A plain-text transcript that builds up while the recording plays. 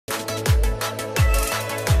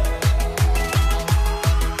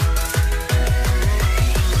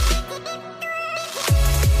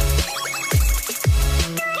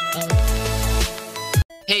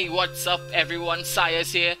what's up everyone,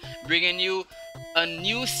 Siahz here, bringing you a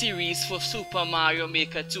new series for Super Mario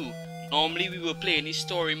Maker 2. Normally we were playing the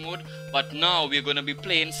story mode, but now we're going to be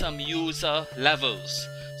playing some user levels.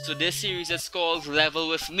 So this series is called Level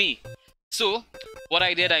With Me. So what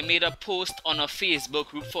I did, I made a post on a Facebook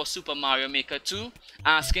group for Super Mario Maker 2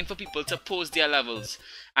 asking for people to post their levels.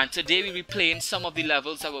 And today we'll be playing some of the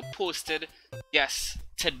levels that were posted, yes,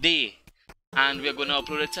 today. And we're going to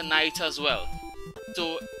upload it tonight as well.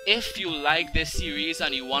 So if you like this series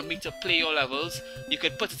and you want me to play your levels, you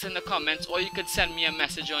could put it in the comments or you could send me a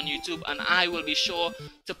message on YouTube and I will be sure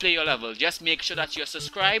to play your level. Just make sure that you're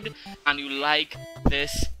subscribed and you like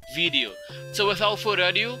this video. So without further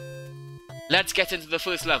ado, let's get into the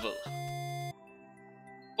first level.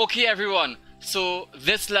 Okay everyone, so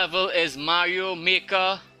this level is Mario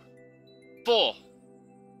Maker 4,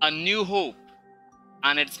 A New Hope,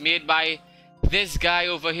 and it's made by this guy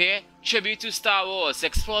over here. Tribute to Star Wars.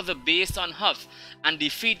 Explore the base on Huff and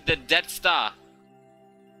defeat the Death Star.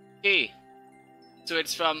 Okay, so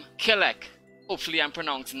it's from Kilek. Hopefully I'm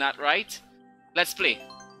pronouncing that right. Let's play.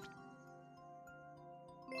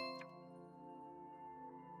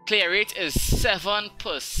 Clear rate is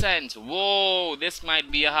 7%. Whoa, this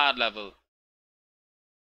might be a hard level.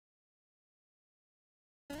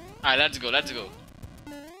 Alright, let's go, let's go.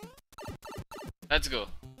 Let's go.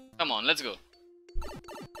 Come on, let's go.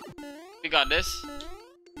 We got this.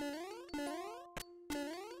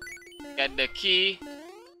 Get the key.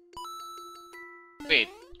 Wait.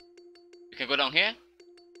 We can go down here?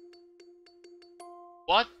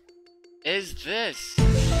 What is this?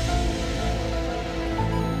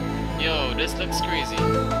 Yo, this looks crazy.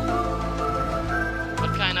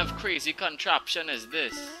 What kind of crazy contraption is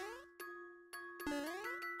this?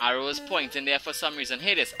 Arrows pointing there for some reason.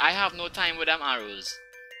 Hey this, I have no time with them arrows.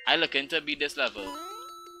 I looking to beat this level.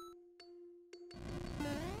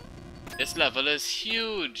 This level is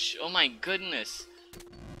huge. Oh my goodness.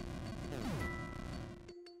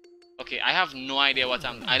 Okay, I have no idea what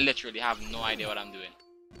I literally have no idea what I'm doing.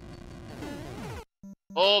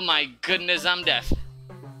 Oh my goodness, I'm deaf.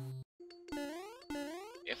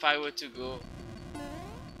 If I were to go...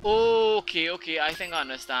 Okay, I think I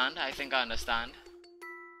understand. I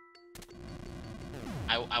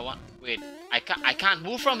want... Wait, I can't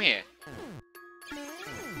move from here.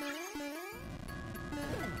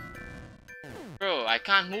 Bro, I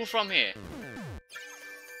can't move from here.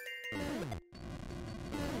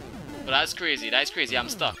 But that's crazy, I'm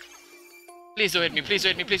stuck. Please don't hit me, please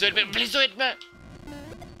don't hit me, please don't hit me, please don't hit me!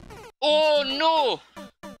 Oh no!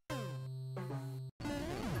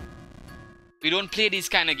 We don't play these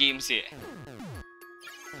kind of games here.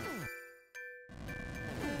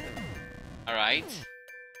 Alright.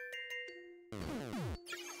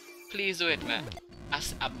 Please do it, man. I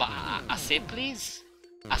said please.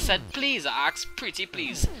 I said please. I asked pretty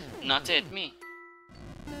please. Not to hit me.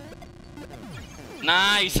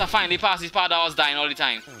 Nice. I finally passed this part that I was dying all the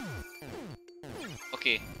time.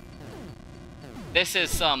 Okay. This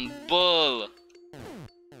is some bull.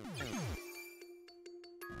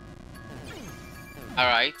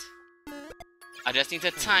 Alright. I just need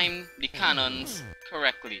to time the cannons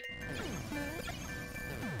correctly.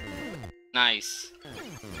 Nice.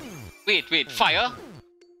 Wait, fire?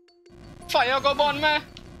 Fire go on, man!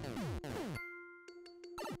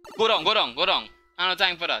 Go down. I don't have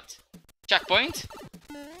time for that. Checkpoint?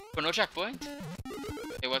 For no checkpoint?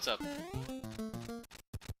 Hey, what's up?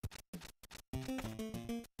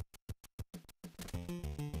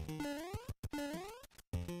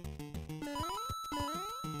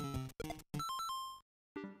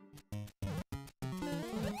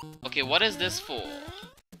 Okay, what is this for?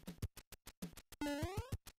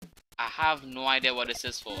 I have no idea what this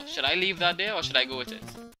is for. Should I leave that there or should I go with it?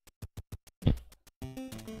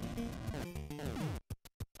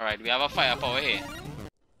 Alright, we have a firepower here.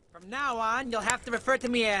 From now on, you'll have to refer to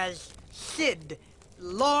me as Sid,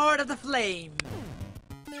 Lord of the Flame.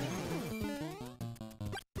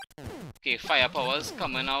 Okay, firepower's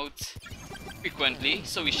coming out frequently,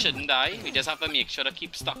 so we shouldn't die. We just have to make sure to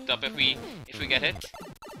keep stocked up if we get hit.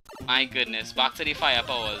 My goodness, back to the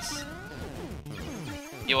firepowers.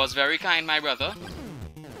 He was very kind, my brother.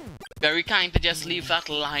 Very kind to just leave that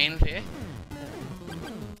line there.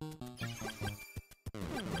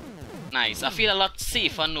 Nice. I feel a lot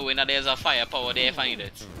safer knowing that there's a firepower there if I need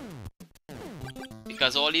it.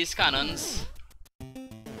 Because all these cannons,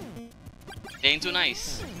 they ain't too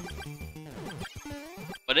nice.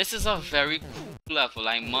 But this is a very cool level,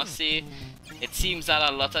 I must say. It seems that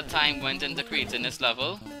a lot of time went into creating this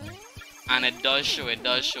level. And it does show.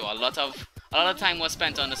 A lot of time was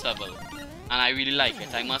spent on this level. And I really like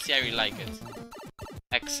it. I must say I really like it.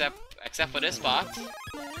 Except for this part.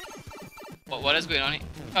 What is going on here?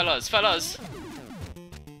 Fellas, what's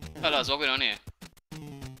going on here?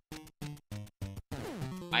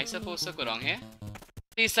 Am I supposed to go down here?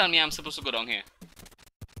 Please tell me I'm supposed to go down here.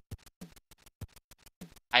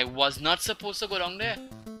 I was not supposed to go down there.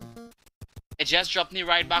 It just dropped me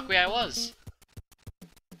right back where I was.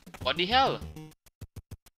 What the hell?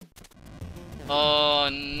 Oh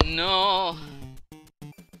no.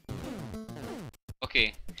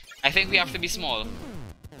 Okay, I think we have to be small.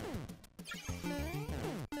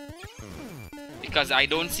 Because I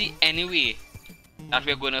don't see any way that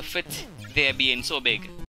we're gonna fit there being so big.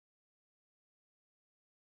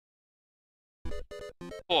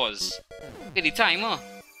 Pause. Okay, the timer.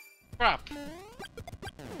 Crap.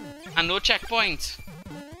 And no checkpoint.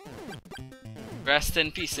 Rest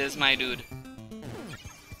in pieces, my dude.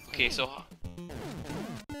 Okay, so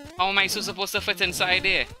how am I so supposed to fit inside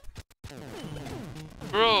there?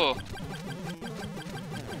 Bro,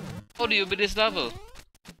 how do you beat this level?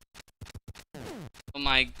 Oh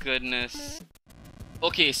my goodness.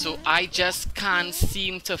 Okay, so I just can't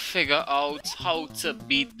seem to figure out how to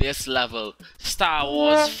beat this level. Star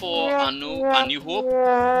Wars 4 A New Hope?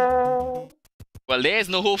 Well, there is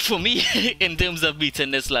no hope for me in terms of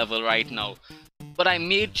beating this level right now. But I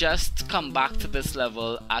may just come back to this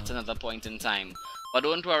level at another point in time. But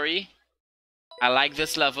don't worry, I like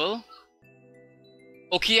this level.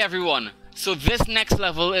 Okay everyone, so this next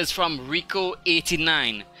level is from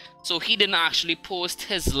Rico89. So he didn't actually post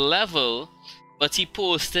his level, but he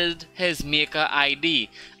posted his maker ID.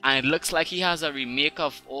 And it looks like he has a remake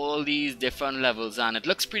of all these different levels, and it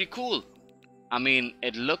looks pretty cool. I mean,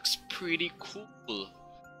 it looks pretty cool.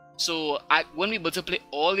 So I won't be able to play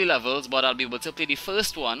all the levels, but I'll be able to play the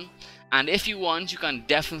first one. And if you want, you can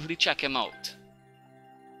definitely check him out.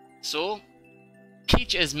 So,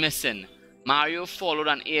 Peach is missing. Mario followed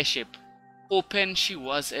an airship, hoping she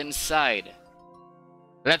was inside.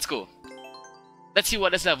 Let's go. Let's see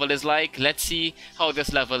what this level is like. Let's see how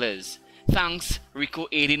this level is. Thanks,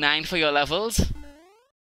 Rico89, for your levels.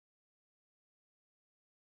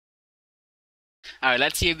 Alright,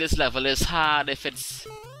 let's see if this level is hard, if it's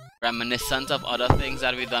reminiscent of other things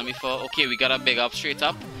that we've done before. Okay, we got a big up straight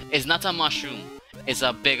up. It's not a mushroom, it's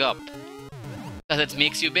a big up. Because it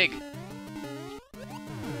makes you big.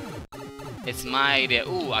 It's my idea.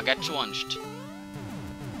 Ooh, I got chunched.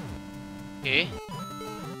 Okay.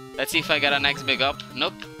 Let's see if I get a next big up.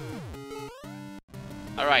 Nope.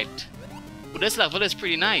 Alright. Ooh, this level is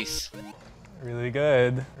pretty nice. Really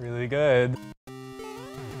good. Really good.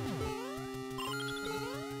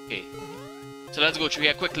 Okay. So let's go through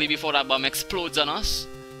here quickly before that bomb explodes on us.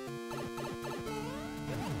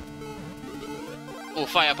 Oh,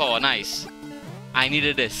 firepower. Nice. I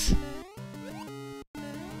needed this.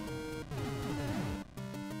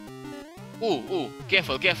 Ooh,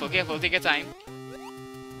 careful, take your time.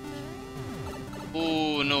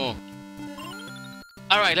 Oh no.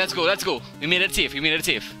 Alright, let's go. We made it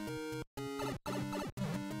safe,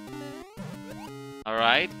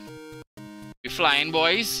 Alright. We're flying,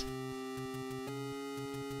 boys.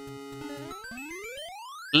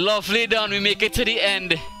 Lovely done, we make it to the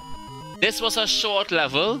end. This was a short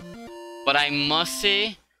level, but I must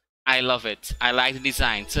say, I love it. I like the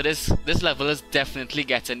design. So this level is definitely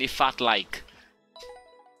getting the fat like.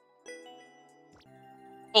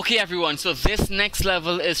 Okay everyone, so this next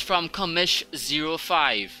level is from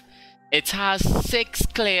Commish05. It has 6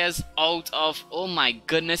 clears out of, oh my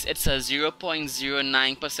goodness, it's a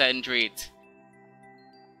 0.09% rate.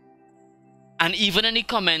 And even in the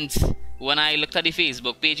comments, when I looked at the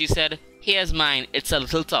Facebook page, he said, here's mine, it's a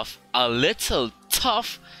little tough. A little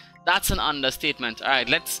tough? That's an understatement. Alright,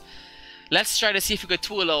 let's try to see if we could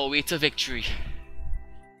twirl our way to victory.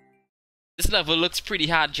 This level looks pretty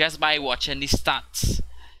hard just by watching the stats.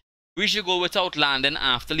 We should go without landing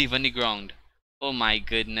after leaving the ground. Oh my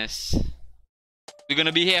goodness. We're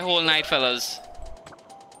gonna be here whole night, fellas.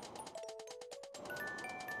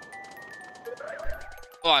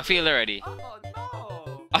 Oh, I feel already. Oh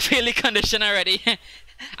no! I feel the condition already.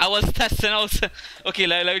 I was testing out. Okay,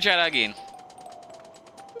 let me try that again.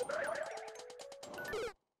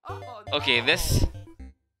 Okay, this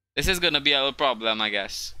is gonna be a little problem, I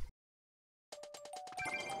guess.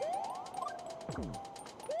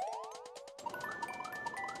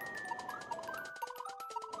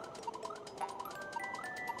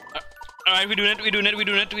 Alright, we're doing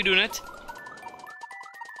it.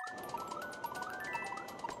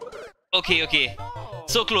 Okay.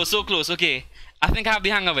 So close, okay. I think I have the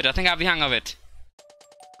hang of it.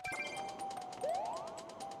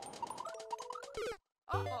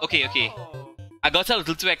 Okay. I got a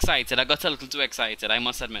little too excited. I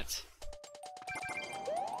must admit.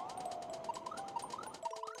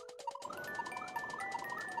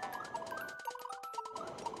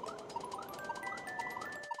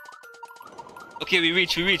 Okay, we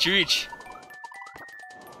reach.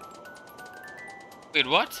 Wait,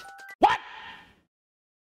 what? What?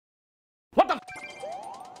 What the?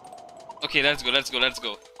 Okay, let's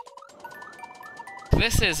go.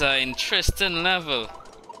 This is an interesting level.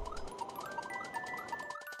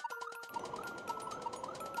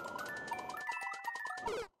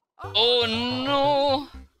 Oh no!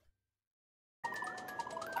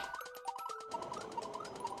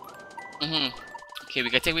 Okay, we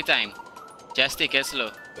can take our time. Just take it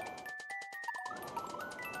slow.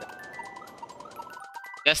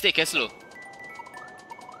 Just take it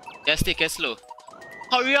slow.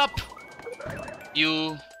 Hurry up!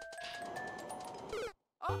 You...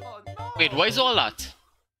 Oh, no. Wait, what is all that?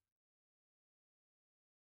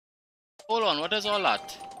 Hold on, what is all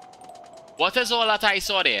that? What is all that I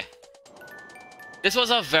saw there? This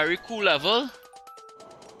was a very cool level.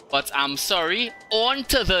 But I'm sorry, on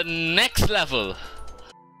to the next level.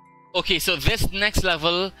 Okay, so this next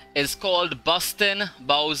level is called Bustin'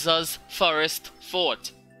 Bowser's Forest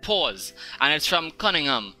Fort. Pause. And it's from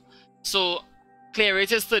Cunningham. So, clear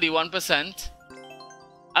rate is 31%.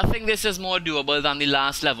 I think this is more doable than the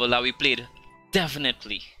last level that we played.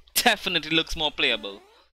 Definitely looks more playable.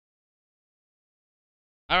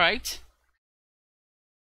 Alright.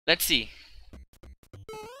 Let's see.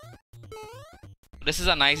 This is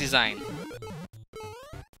a nice design.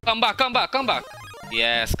 Come back.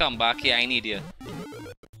 Yes, come back. Yeah, I need you.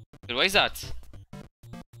 Wait, what is that?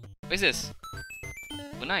 What is this?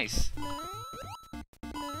 Oh, nice.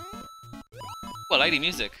 Oh, I like the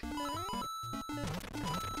music.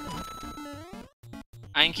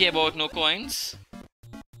 I ain't care about no coins.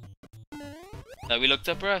 That we looked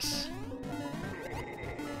to press.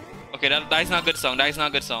 Okay, that is not a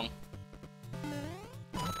good song.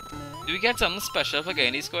 Do we get something special for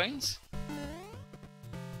getting these coins?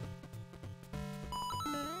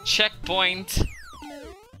 Checkpoint.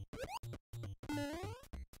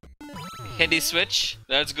 Hit the switch.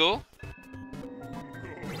 Let's go.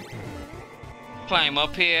 Climb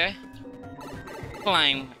up here.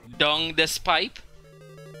 Climb down this pipe.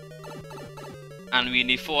 And we in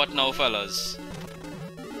the fort now, fellas.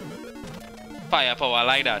 Firepower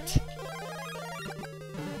like that.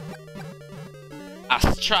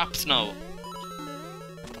 As traps now.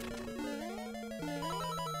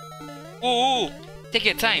 Ooh, take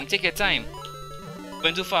your time.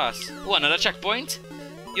 Going too fast. Oh, another checkpoint?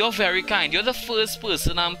 You're very kind. You're the first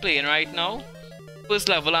person I'm playing right now. First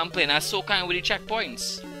level I'm playing. I'm so kind with the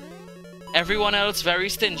checkpoints. Everyone else very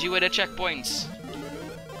stingy with the checkpoints.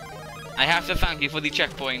 I have to thank you for the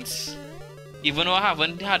checkpoints. Even though I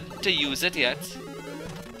haven't had to use it yet.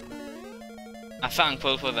 I'm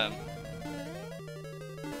thankful for them.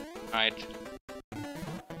 Alright.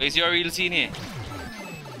 Where's your real scene here?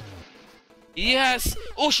 Yes!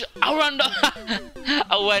 Oh I ran down.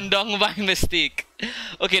 I went down by mistake.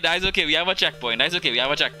 Okay, that's okay. We have a checkpoint.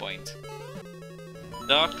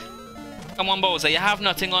 Doc. Come on, Bowser. You have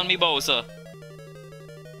nothing on me, Bowser.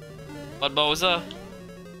 But Bowser,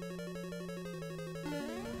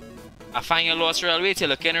 I find you lost real weight. You're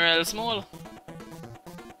looking real small.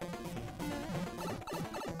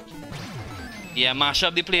 Yeah, mash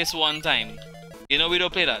up the place one time. You know we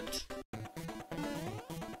don't play that.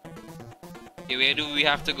 Okay, where do we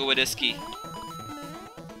have to go with this key?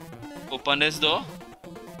 Open this door.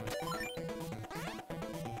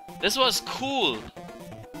 This was cool.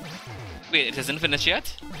 Wait, it isn't finished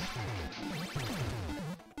yet?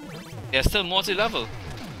 There's still multi-level.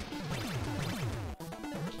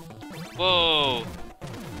 Whoa.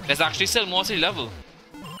 There's actually still multi-level.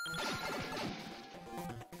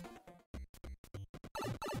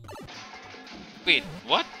 Wait,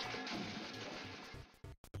 what?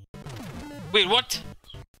 Wait, what?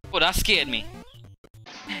 Oh, that scared me.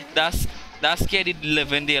 That scared the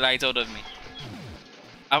living daylight out of me.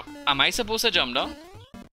 Am I supposed to jump down?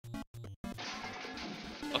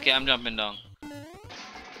 Okay, I'm jumping down.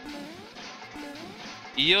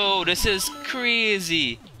 Yo, this is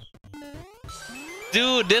crazy.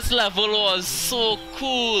 Dude, this level was so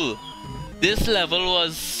cool. This level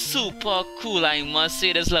was super cool. I must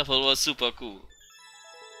say this level was super cool.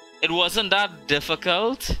 It wasn't that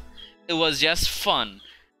difficult. It was just fun.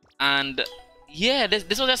 And yeah, this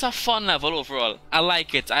was just a fun level overall. I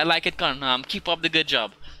like it. Cunningham. Keep up the good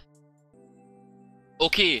job.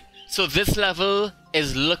 Okay, so this level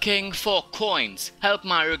is looking for coins. Help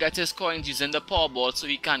Mario get his coins using the power ball so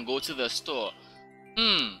he can go to the store.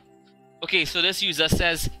 Okay, so this user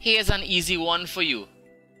says, here's an easy one for you.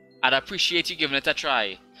 I'd appreciate you giving it a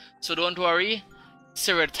try. So don't worry,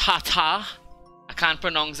 Siratata. I can't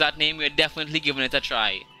pronounce that name. We're definitely giving it a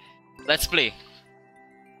try. Let's play.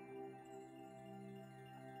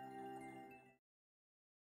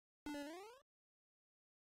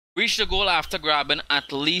 Reach the goal after grabbing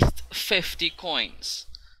at least 50 coins.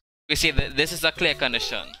 We see that this is a clear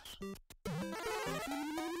condition.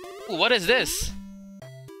 Ooh, what is this?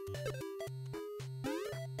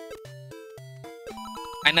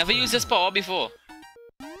 I never used this power before.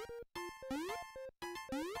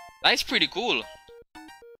 That's pretty cool.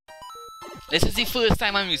 This is the first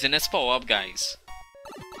time I'm using this power up, guys.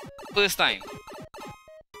 First time.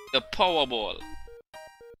 The power ball.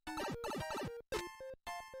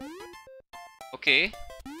 Okay.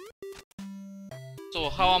 So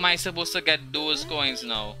how am I supposed to get those coins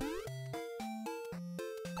now?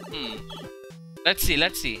 Let's see.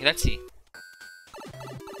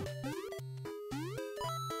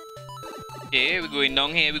 Okay, we're going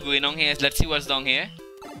down here, Let's see what's down here.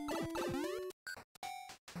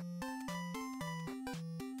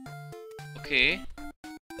 Okay.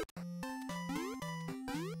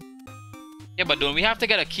 Yeah, but don't we have to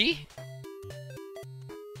get a key?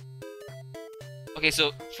 Okay,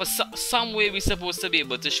 so for some way we're supposed to be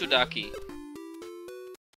able to shoot that key.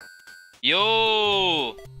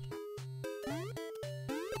 Yo!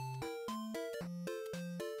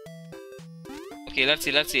 Okay, let's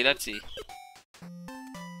see.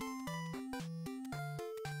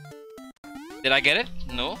 Did I get it?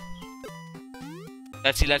 No.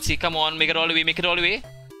 Let's see. Come on, make it all the way.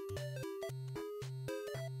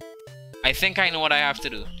 I think I know what I have to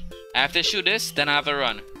do. I have to shoot this, then I have to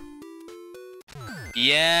run.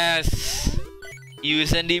 Yes!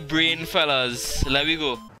 Using the brain, fellas. Let me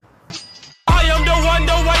go. I am the one,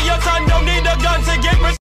 the way your son don't need a gun to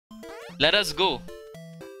get. Let us go.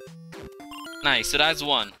 Nice, so that's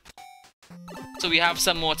one. So we have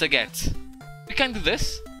some more to get. We can do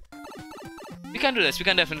this. We can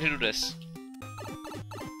definitely do this.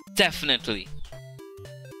 Definitely.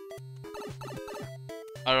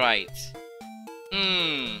 Alright.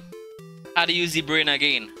 How to use the brain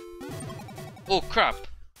again? Oh crap.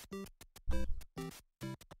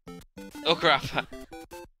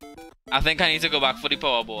 I think I need to go back for the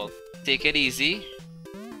power ball. Take it easy.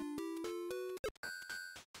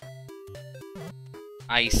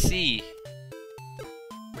 I see.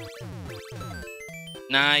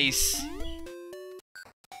 Nice.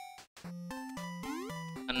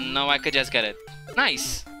 And now I could just get it.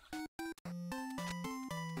 Nice.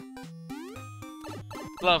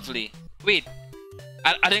 Lovely. Wait.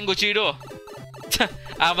 I didn't go through the door.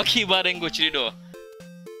 I have a key, but I didn't go through the door.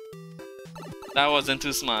 That wasn't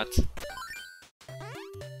too smart.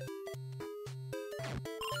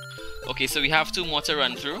 Okay, so we have 2 more to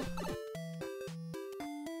run through.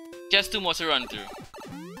 Just 2 more to run through.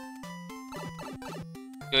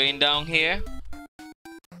 Going down here.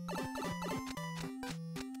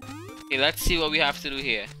 Okay, let's see what we have to do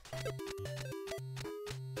here.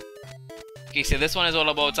 Okay, so this one is all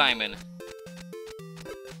about timing.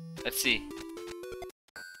 Let's see.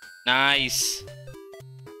 Nice.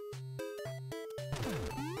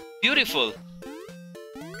 Beautiful.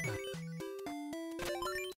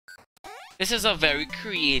 This is a very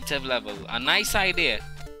creative level. A nice idea.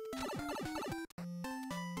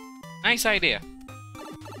 Nice idea.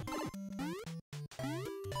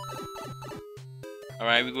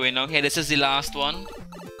 Alright, we're going down here. This is the last one.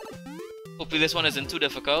 Hopefully this one isn't too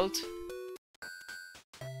difficult.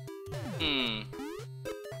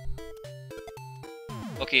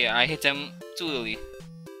 Okay, I hit him too early.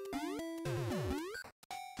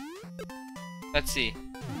 Let's see.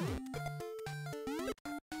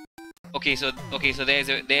 Okay, so there's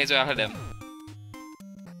where I hit him.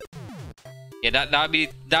 Yeah, that'll be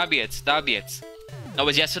it. No,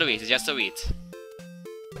 it's just a wait.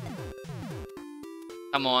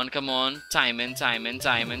 Come on. Timing.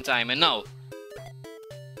 Now.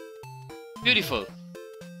 Beautiful.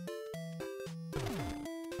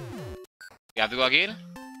 You have to go again.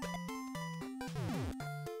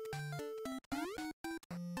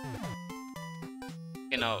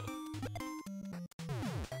 Okay, now.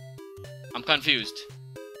 I'm confused.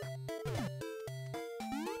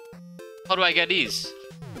 How do I get these?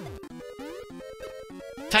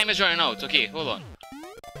 Time is running out. Okay, hold on.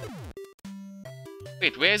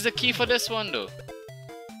 Wait, where's the key for this one though?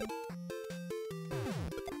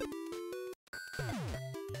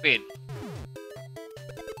 Wait.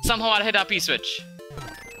 Somehow I hit that P-switch.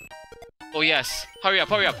 Oh yes. Hurry up.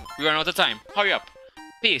 We run out of time. Hurry up.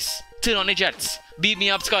 Pace. Turn on the jets. Beat me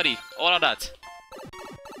up, Scotty. All of that.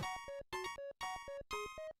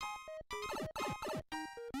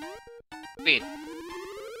 Wait.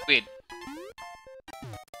 Wait.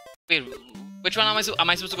 Wait. Which one am I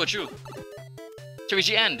supposed to go through? To reach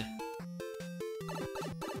the end.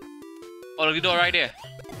 Oh, the door right there.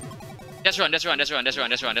 Just run. We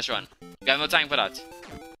have no time for that.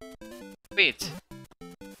 Wait.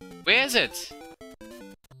 Where is it?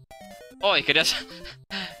 Oh, you could just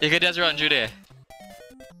run through there.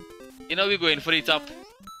 You know we're going for the top.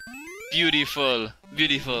 Beautiful.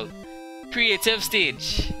 Creative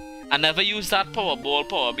stage. I never used that power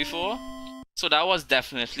before. So that was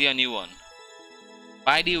definitely a new one.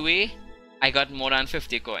 By the way, I got more than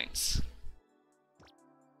 50 coins.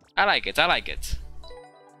 I like it.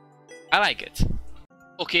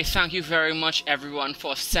 Okay, thank you very much everyone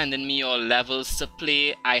for sending me your levels to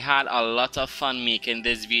play. I had a lot of fun making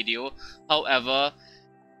this video. However,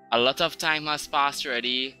 a lot of time has passed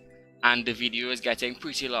already and the video is getting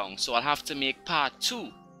pretty long. So I'll have to make part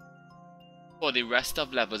 2 for the rest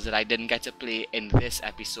of levels that I didn't get to play in this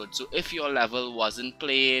episode. So if your level wasn't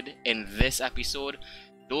played in this episode,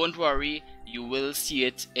 don't worry, you will see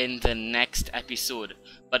it in the next episode.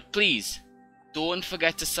 But please, don't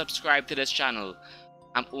forget to subscribe to this channel.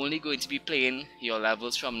 I'm only going to be playing your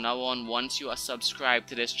levels from now on once you are subscribed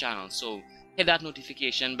to this channel. So hit that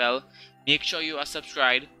notification bell, make sure you are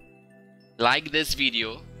subscribed, like this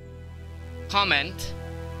video, comment,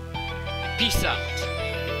 peace out.